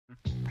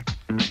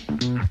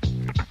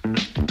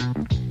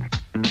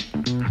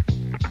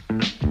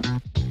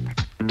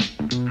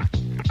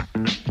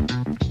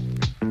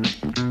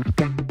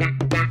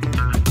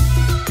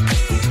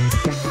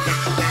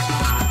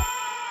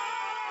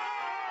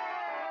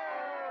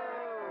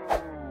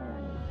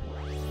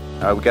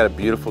We got a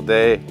beautiful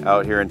day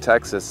out here in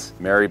Texas.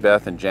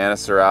 Marybeth and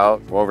Janice are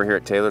out. We're over here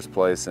at Taylor's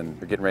place and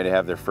they're getting ready to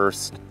have their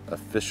first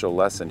official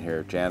lesson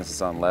here. Janice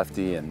is on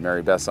lefty and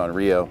Marybeth's on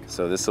Rio.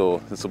 So this will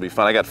be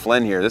fun. I got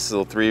Flynn here. This is a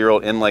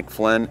 3-year-old in-like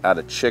Flynn out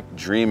of Chick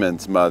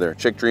Dreamin's mother.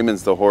 Chick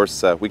Dreamin's the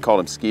horse, we called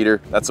him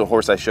Skeeter. That's a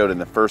horse I showed in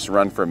the first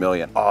Run for a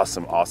Million.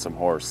 Awesome, awesome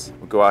horse.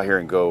 We'll go out here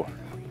and go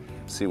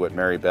see what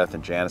Marybeth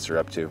and Janice are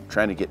up to. I'm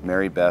trying to get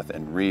Marybeth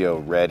and Rio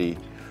ready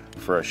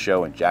for a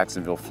show in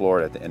Jacksonville,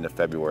 Florida at the end of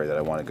February that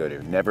I want to go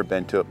to. Never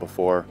been to it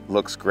before.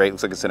 Looks great.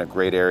 Looks like it's in a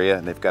great area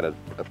and they've got a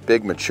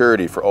big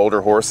maturity for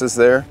older horses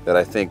there that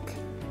I think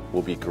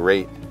will be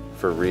great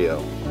for Rio.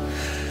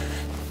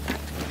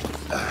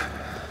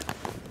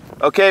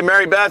 Okay,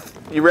 Marybeth,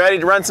 you ready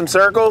to run some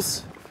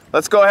circles?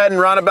 Let's go ahead and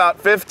run about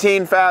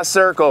 15 fast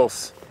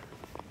circles.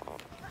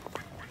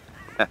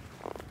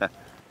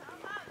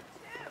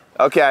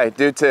 Okay,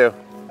 do 2.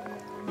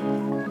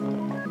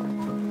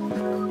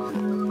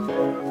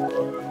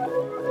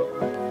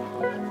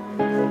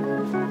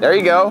 There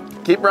you go.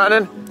 Keep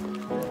running.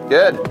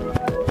 Good.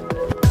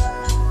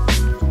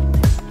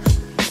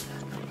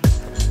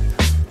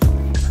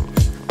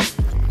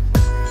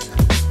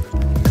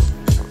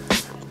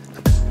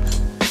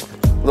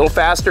 A little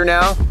faster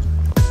now.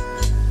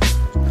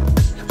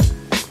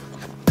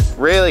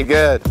 Really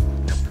good.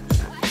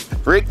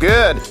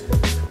 Good.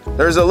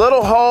 There's a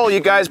little hole you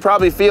guys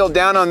probably feel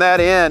down on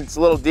that end. It's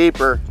a little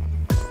deeper.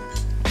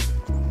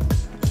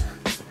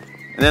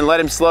 And then let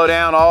him slow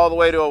down all the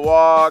way to a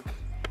walk.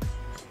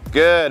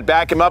 Good,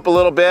 back him up a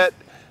little bit.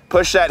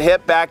 Push that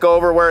hip back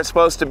over where it's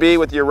supposed to be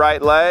with your right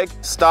leg.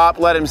 Stop,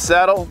 let him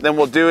settle, then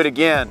we'll do it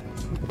again.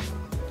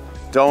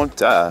 Don't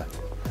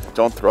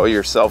throw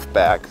yourself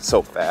back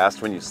so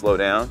fast when you slow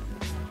down.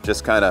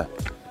 Just kind of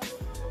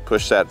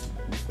push that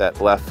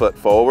left foot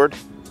forward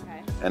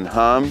and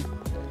hum.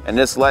 And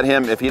just let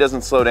him, if he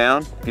doesn't slow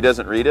down, if he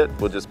doesn't read it,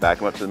 we'll just back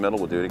him up to the middle,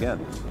 we'll do it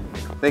again.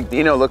 I think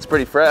Dino looks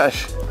pretty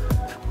fresh.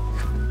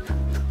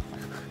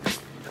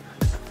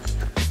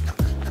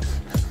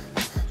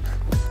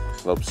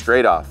 Slope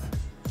straight off.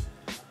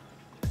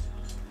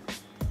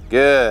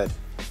 Good.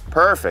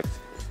 Perfect.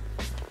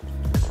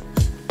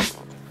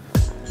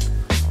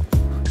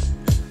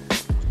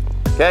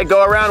 Okay,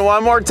 go around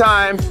one more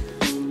time.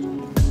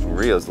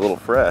 Rio's a little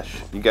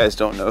fresh. You guys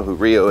don't know who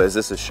Rio is.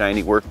 This is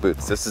Shiny Work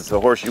Boots. This is the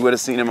horse, you would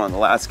have seen him on the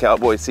last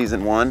Cowboy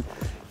season 1.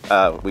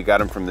 We got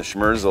him from the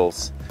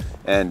Schmerzels.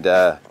 And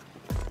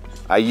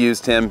I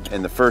used him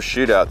in the first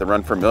shootout, the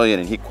Run for a Million,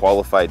 and he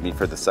qualified me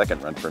for the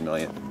second Run for a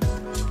Million.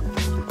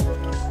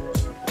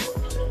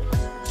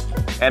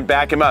 And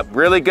back him up.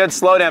 Really good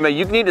slow down, but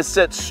you need to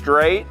sit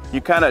straight. You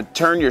kind of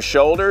turn your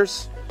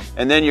shoulders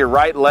and then your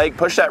right leg,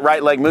 push that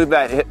right leg, move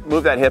that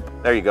hip.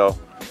 There you go.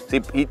 See,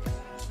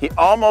 he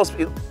almost,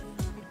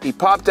 he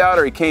popped out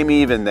or he came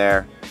even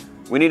there.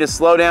 We need to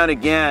slow down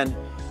again.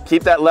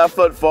 Keep that left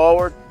foot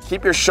forward.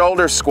 Keep your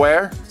shoulders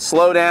square.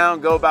 Slow down,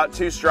 go about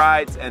 2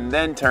 strides and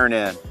then turn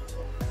in.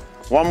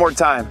 One more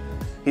time.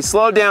 He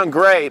slowed down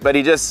great, but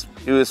he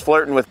was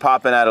flirting with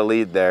popping out a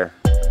lead there.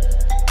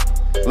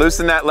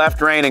 Loosen that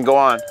left rein and go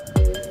on.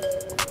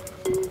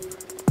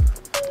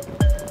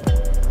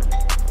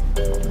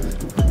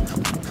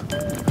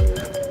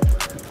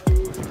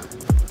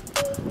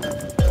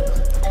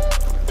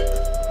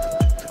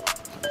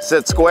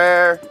 Sit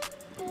square.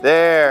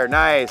 There,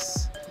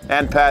 nice.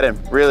 And pat him,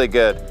 really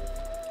good.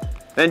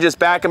 Then just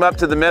back him up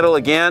to the middle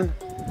again.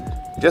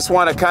 Just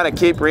want to kind of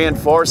keep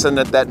reinforcing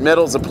that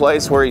middle's a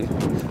place where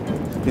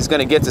he's going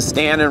to get to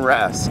stand and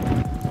rest.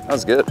 That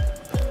was good.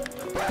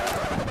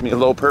 Give me a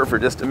low purr for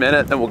just a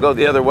minute, then we'll go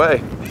the other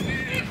way.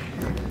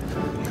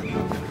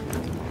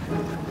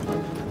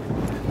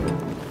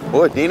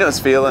 Boy, Dino's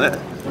feeling it.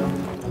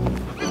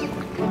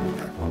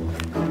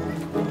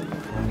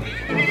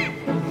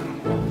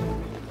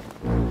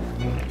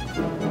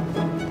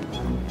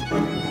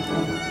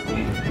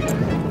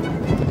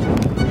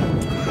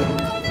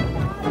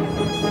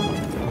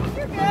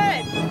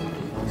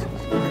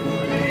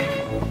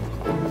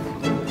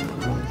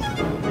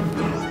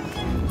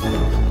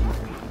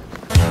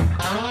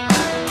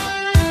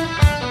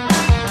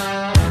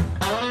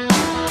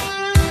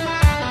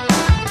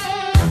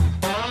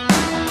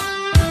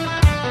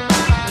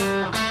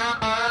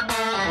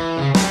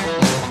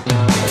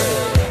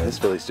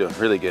 Billy's doing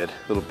really good.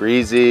 A little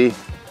breezy,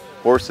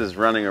 horses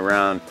running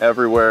around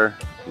everywhere,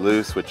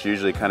 loose, which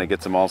usually kind of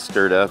gets them all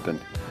stirred up, and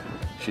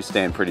she's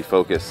staying pretty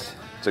focused.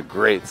 It's a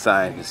great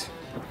sign, because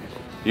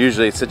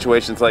usually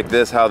situations like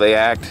this, how they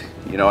act,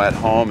 you know, at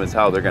home is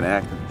how they're going to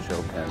act in the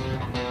show pen.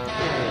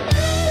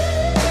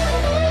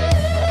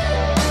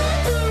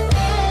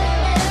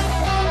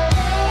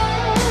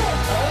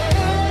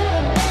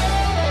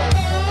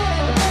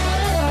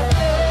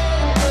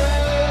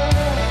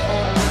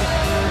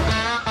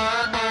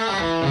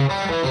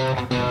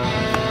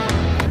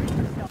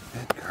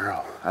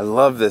 I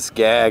love this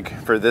gag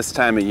for this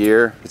time of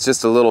year. It's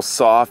just a little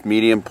soft,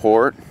 medium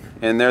port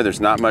in there.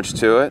 There's not much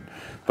to it.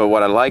 But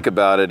what I like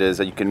about it is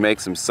that you can make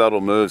some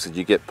subtle moves that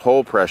you get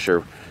pull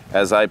pressure.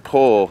 As I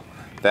pull,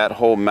 that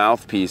whole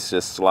mouthpiece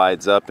just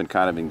slides up and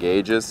kind of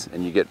engages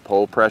and you get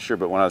pull pressure.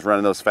 But when I was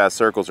running those fast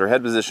circles, her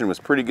head position was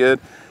pretty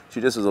good.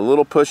 She just was a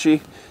little pushy.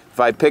 If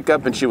I pick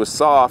up and she was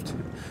soft,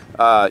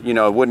 you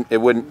know, it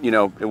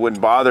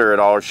wouldn't bother her at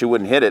all, or she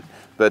wouldn't hit it.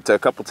 But a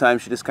couple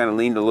times she just kind of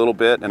leaned a little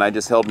bit and I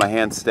just held my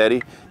hand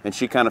steady and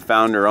she kind of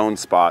found her own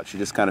spot. She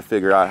just kind of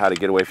figured out how to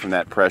get away from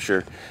that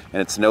pressure, and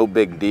it's no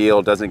big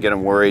deal, doesn't get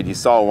them worried. You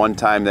saw one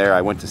time there,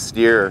 I went to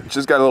steer her. She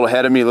just got a little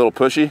ahead of me, a little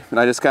pushy, and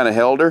I just kind of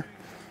held her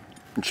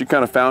and she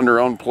kind of found her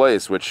own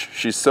place, which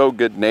she's so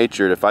good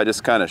natured. If I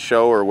just kind of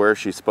show her where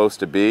she's supposed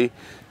to be,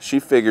 she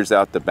figures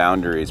out the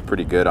boundaries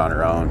pretty good on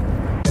her own.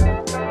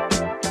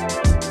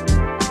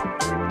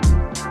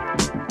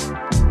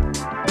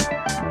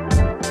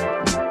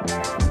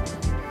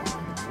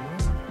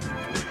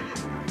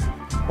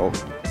 Oh.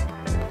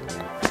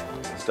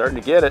 Starting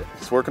to get it.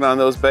 It's working on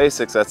those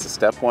basics. That's the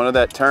step one of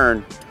that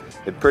turn.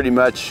 It pretty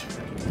much,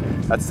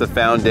 that's the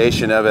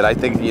foundation of it. I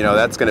think, you know,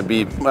 that's going to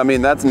be, I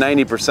mean, that's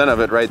 90% of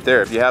it right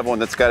there. If you have one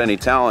that's got any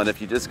talent,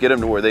 if you just get them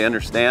to where they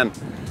understand,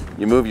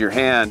 you move your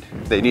hand,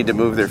 they need to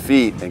move their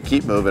feet and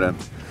keep moving them.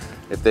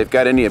 If they've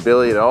got any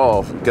ability at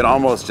all, you can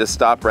almost just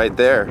stop right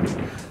there.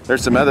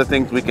 There's some other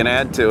things we can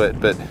add to it,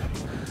 but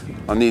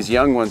on these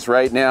young ones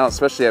right now,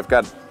 especially I've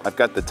got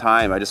the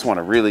time. I just want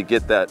to really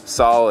get that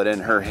solid in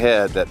her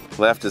head, that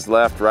left is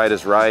left, right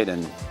is right,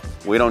 and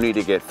we don't need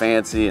to get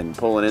fancy and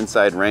pulling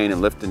inside rein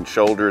and lifting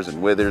shoulders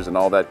and withers and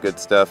all that good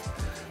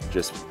stuff.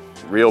 Just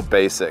real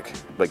basic,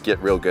 but get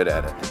real good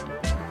at it.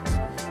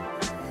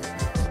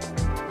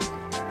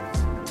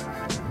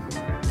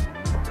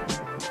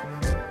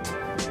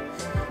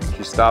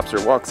 She stops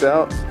or walks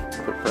out,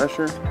 put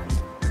pressure.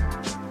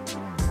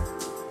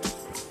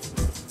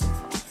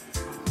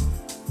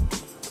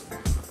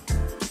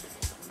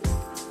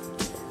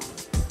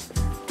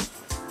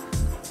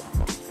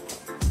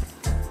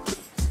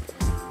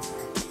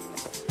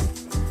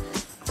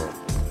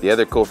 The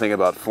other cool thing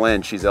about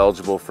Flinn, she's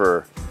eligible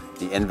for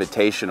the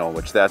Invitational,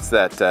 which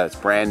it's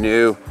brand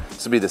new.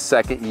 This will be the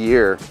second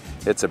year.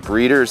 It's a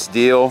breeder's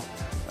deal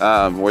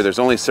where there's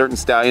only certain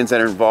stallions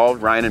that are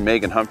involved. Ryan and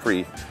Megan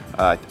Humphrey,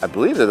 I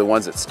believe they're the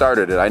ones that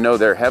started it. I know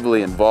they're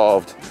heavily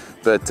involved,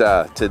 but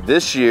to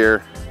this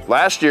year,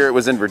 last year it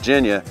was in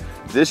Virginia.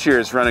 This year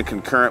it's running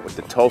concurrent with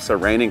the Tulsa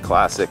Reining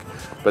Classic.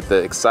 But the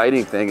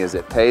exciting thing is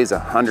it pays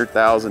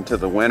 $100,000 to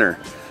the winner.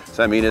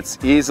 So I mean, it's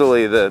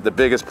easily the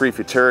biggest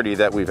pre-futurity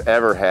that we've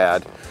ever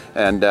had,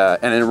 and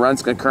it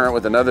runs concurrent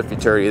with another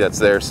futurity that's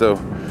there. So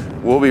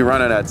we'll be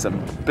running at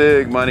some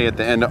big money at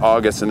the end of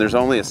August, and there's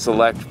only a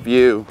select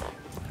few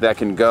that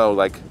can go.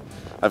 Like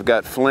I've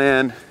got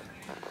Flinn,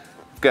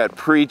 I've got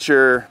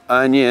Preacher,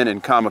 Onion,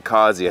 and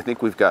Kamikaze. I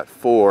think we've got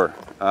 4.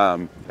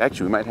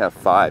 Actually, we might have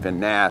 5, and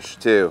Nash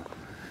too.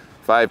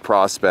 5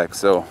 prospects.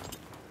 So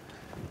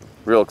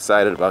real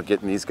excited about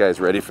getting these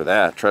guys ready for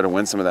that. Try to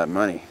win some of that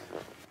money.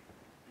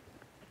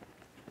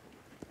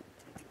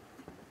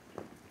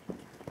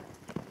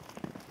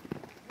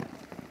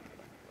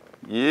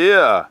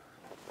 Yeah,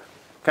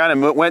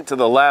 kind of went to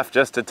the left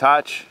just a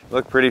touch.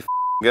 Looked pretty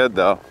good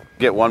though.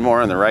 Get one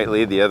more on the right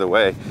lead the other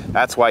way.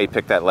 That's why he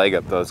picked that leg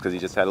up though, because he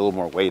just had a little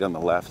more weight on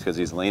the left because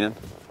he's leaning.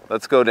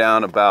 Let's go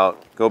down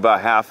go about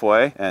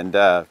halfway and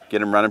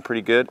get him running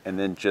pretty good, and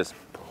then just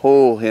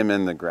pull him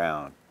in the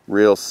ground.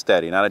 Real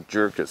steady, not a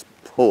jerk, just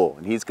pull.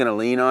 And he's gonna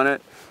lean on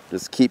it.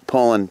 Just keep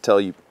pulling until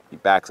he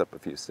backs up a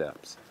few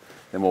steps.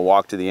 Then we'll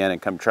walk to the end and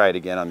come try it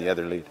again on the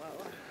other lead.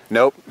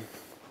 Nope,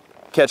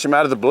 catch him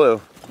out of the blue.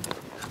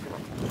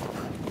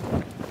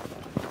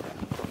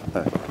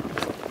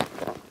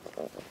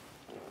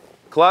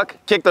 Cluck,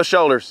 kick those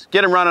shoulders.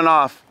 Get him running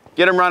off.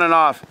 Get him running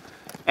off.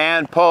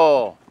 And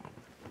pull.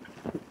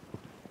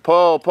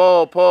 Pull,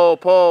 pull, pull,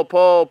 pull,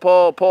 pull,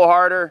 pull, pull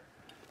harder.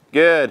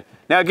 Good.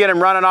 Now get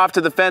him running off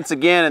to the fence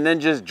again, and then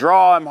just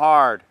draw him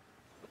hard.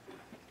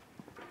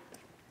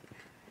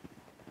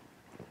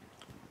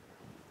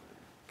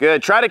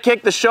 Good. Try to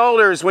kick the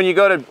shoulders when you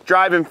go to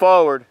drive him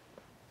forward.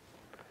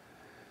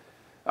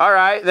 All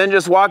right, then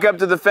just walk up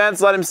to the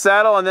fence, let him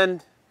settle, and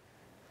then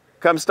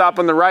come stop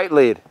on the right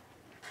lead.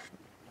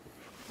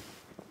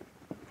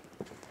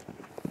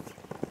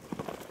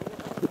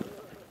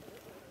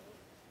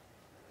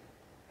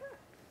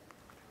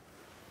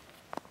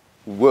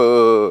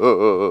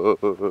 Whoa.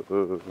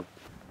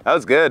 That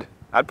was good.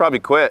 I'd probably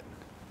quit.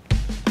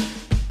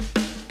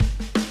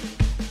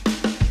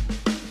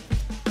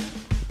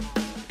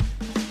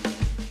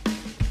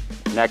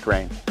 Neck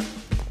rein.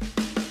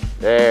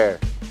 There.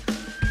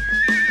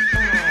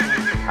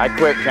 I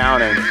quit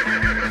counting.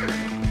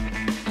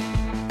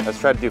 Let's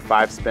try to do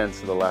 5 spins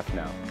to the left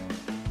now.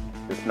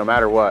 Just no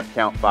matter what,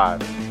 count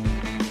 5.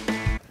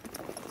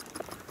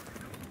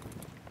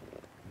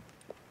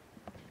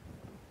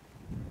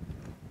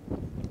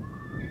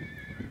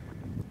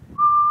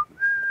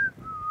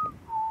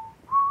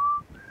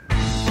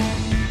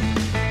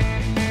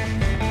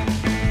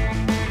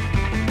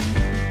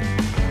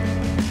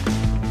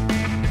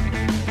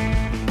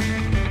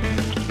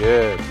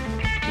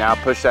 Now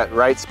push that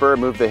right spur,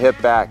 move the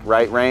hip back.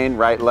 Right rein,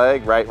 right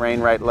leg, right rein,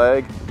 right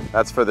leg.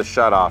 That's for the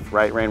shut off.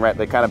 Right rein, right.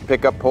 They kind of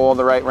pick up, pull on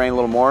the right rein a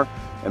little more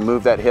and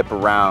move that hip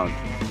around.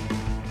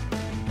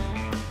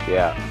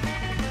 Yeah.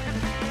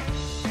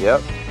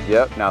 Yep,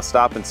 yep. Now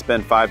stop and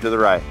spin 5 to the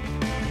right.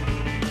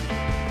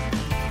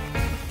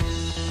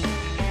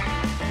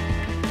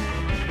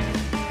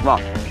 Come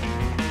on.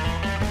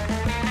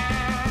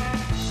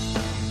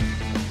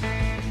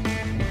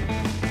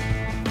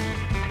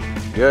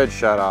 Good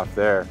shut off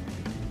there.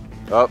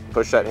 Oh,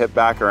 push that hip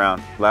back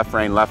around. Left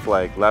rein, left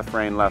leg, left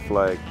rein, left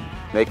leg.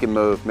 Make him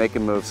move, make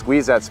him move.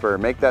 Squeeze that spur,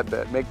 make that,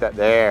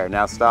 there.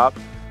 Now stop,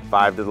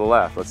 5 to the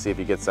left. Let's see if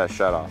he gets that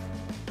shut off.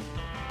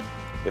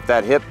 If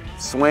that hip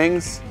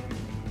swings,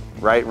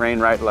 right rein,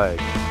 right leg.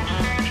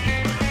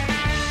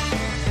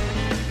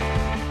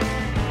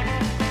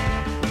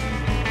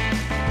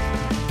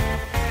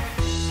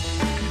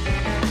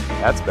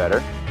 That's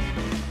better.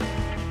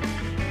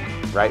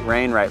 Right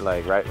rein, right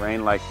leg, right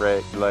rein, like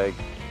leg.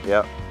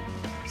 Yep.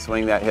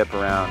 Swing that hip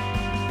around.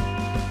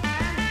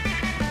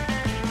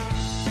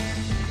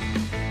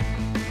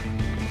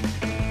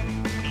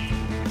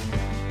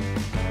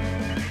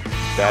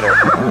 Better.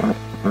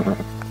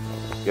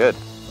 Good.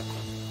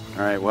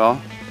 All right,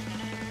 well,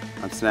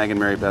 I'm snagging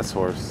Marybeth's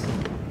horse.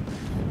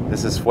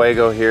 This is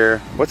Fuego here.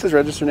 What's his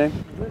register name?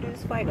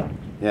 Voodoo's Fuego.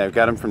 Yeah, we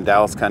got him from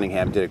Dallas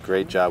Cunningham. Did a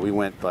great job. We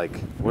went like,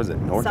 what was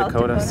it, North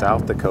Dakota,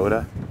 South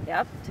Dakota?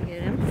 Yep, to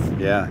get him.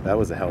 Yeah, that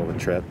was a hell of a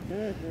trip.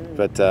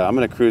 But I'm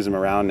gonna cruise him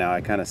around now.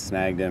 I kind of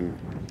snagged him.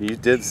 You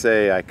did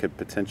say I could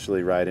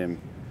potentially ride him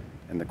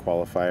in the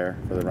qualifier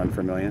for the Run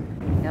for a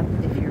Million. Yep,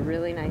 if you're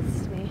really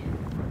nice to me.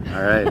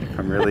 All right,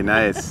 I'm really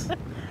nice.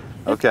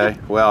 Okay,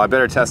 well, I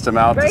better test him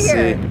out to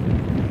see.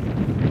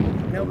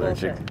 No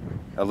bullshit.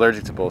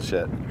 Allergic to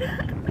bullshit.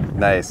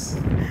 Nice.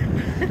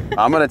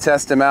 I'm gonna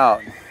test him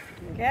out.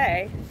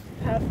 Okay,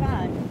 have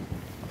fun.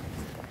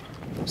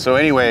 So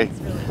anyway,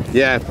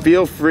 yeah,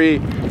 feel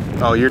free.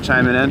 Oh, you're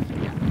chiming in?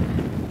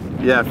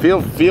 Yeah,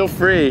 feel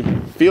free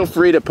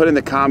to put in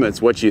the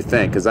comments what you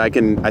think, because I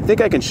think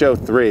I can show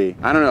 3.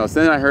 I don't know.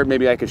 So then I heard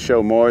maybe I could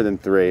show more than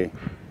 3.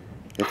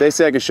 If they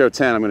say I can show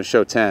 10, I'm going to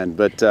show 10.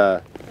 But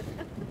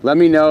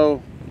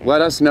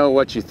let us know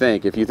what you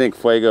think. If you think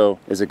Fuego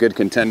is a good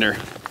contender,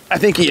 I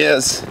think he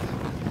is.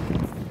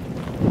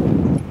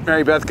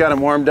 Marybeth got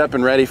him warmed up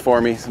and ready for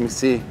me. So let me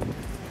see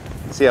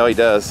how he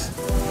does.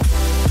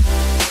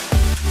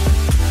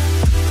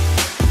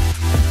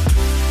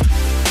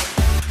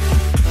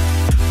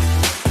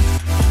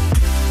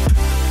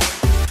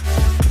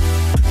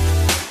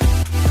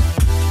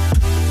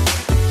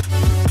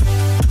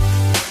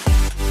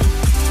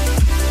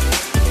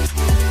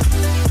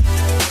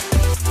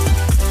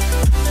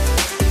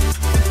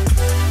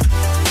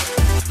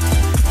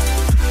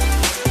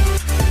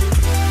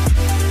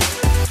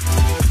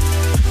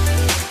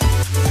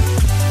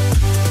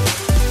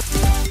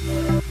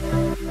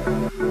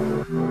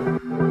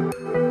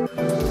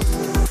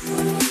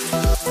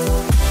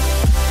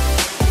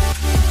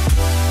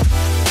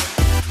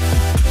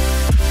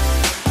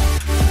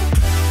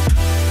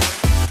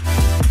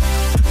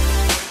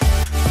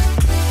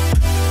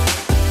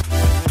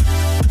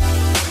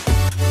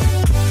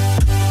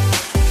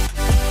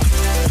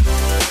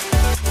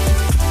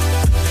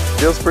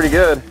 Feels pretty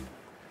good.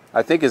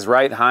 I think his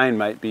right hind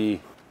might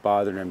be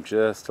bothering him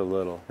just a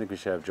little. I think we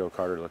should have Joe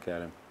Carter look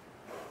at him.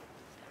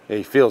 Yeah,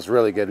 he feels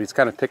really good. He's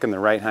kind of picking the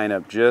right hind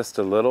up just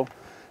a little.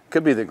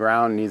 Could be the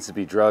ground needs to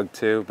be drugged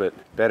too, but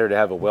better to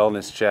have a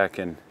wellness check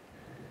and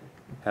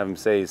have him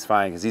say he's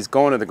fine, because he's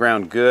going to the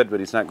ground good, but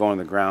he's not going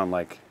to the ground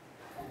like,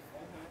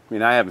 I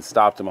mean, I haven't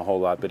stopped him a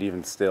whole lot, but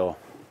even still.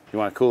 You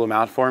want to cool him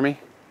out for me?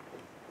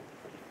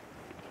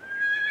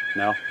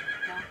 No?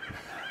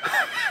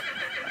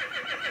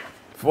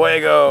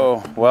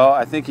 Fuego. Well,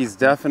 I think he's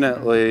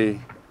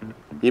definitely,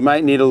 he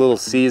might need a little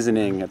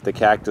seasoning at the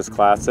Cactus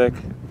Classic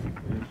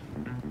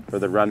for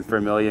the Run for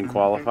a Million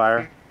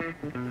qualifier.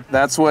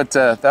 That's what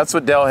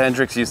Dale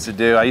Hendricks used to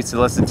do. I used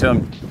to listen to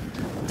him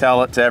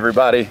tell it to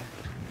everybody.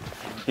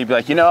 He'd be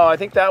like, you know, I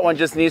think that one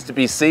just needs to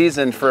be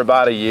seasoned for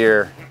about a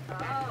year,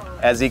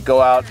 as he'd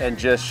go out and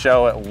just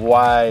show it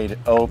wide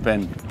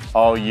open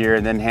all year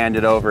and then hand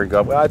it over and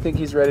go, well, I think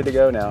he's ready to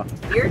go now.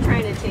 You're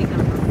trying to take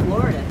him from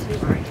Florida too,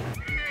 aren't you?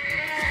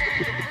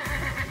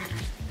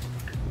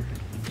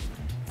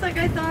 It's like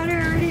I thought I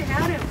already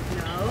had him.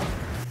 No.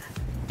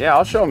 Yeah,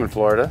 I'll show him in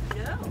Florida.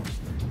 No.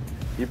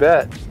 You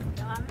bet.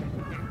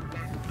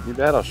 You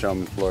bet I'll show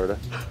him in Florida.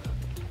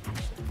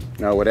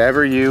 No,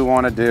 whatever you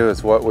want to do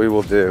is what we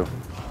will do.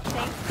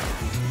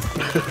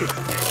 Thanks.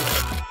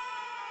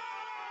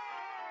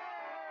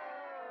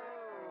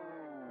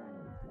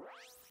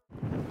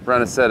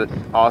 Run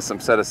awesome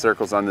set of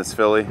circles on this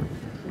filly.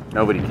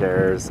 Nobody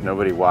cares,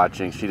 nobody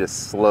watching. She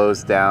just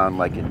slows down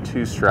like in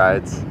 2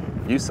 strides.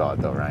 You saw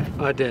it though,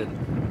 Ryan. I did.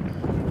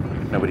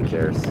 Nobody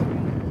cares.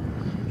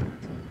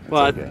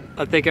 Well, okay.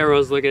 I think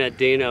everyone's looking at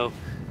Dino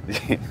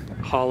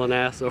hauling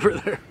ass over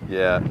there.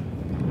 Yeah.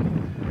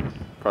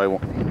 Probably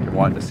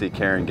wanting to see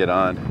Karen get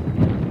on.